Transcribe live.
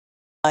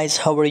Guys,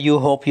 how are you?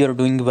 Hope you're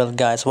doing well,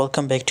 guys.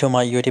 Welcome back to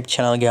my YouTube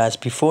channel, guys.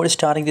 Before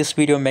starting this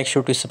video, make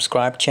sure to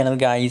subscribe channel,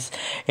 guys.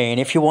 And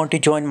if you want to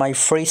join my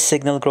free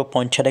signal group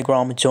on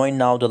Telegram, join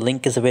now. The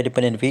link is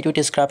available in video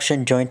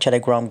description. Join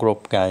Telegram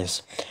group,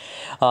 guys.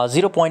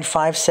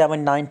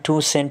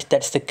 0.5792 cent,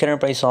 that's the current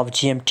price of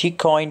GMT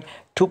coin.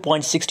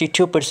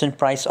 2.62%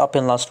 price up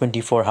in last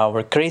 24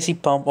 hour. Crazy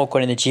pump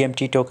occurred in the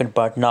GMT token,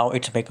 but now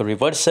it's make a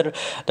reversal.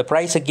 The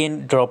price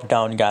again dropped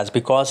down, guys,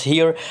 because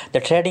here the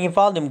trading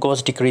volume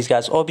goes decrease,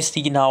 guys.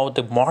 Obviously now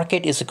the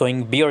market is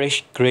going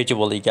bearish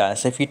gradually,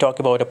 guys. If we talk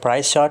about a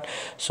price chart,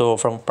 so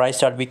from price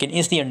chart we can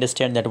easily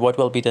understand that what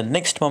will be the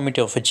next moment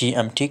of a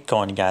GMT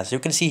coin, guys. You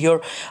can see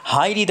here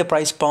highly the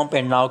price pump,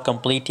 and now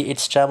completely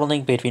it's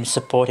traveling between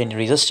support and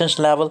resistance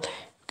level.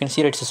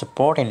 Consider it's a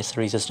support and it's a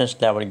resistance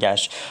level,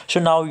 guys.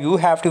 So now you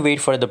have to wait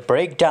for the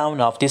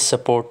breakdown of this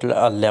support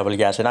level,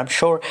 guys, and I'm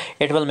sure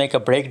it will make a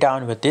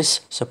breakdown with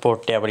this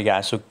support level,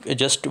 guys. So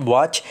just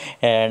watch,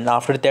 and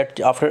after that,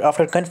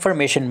 after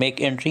confirmation, make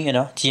entry in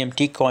a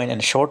GMT coin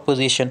and short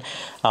position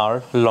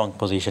or long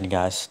position,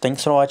 guys.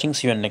 Thanks for watching.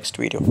 See you in the next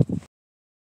video.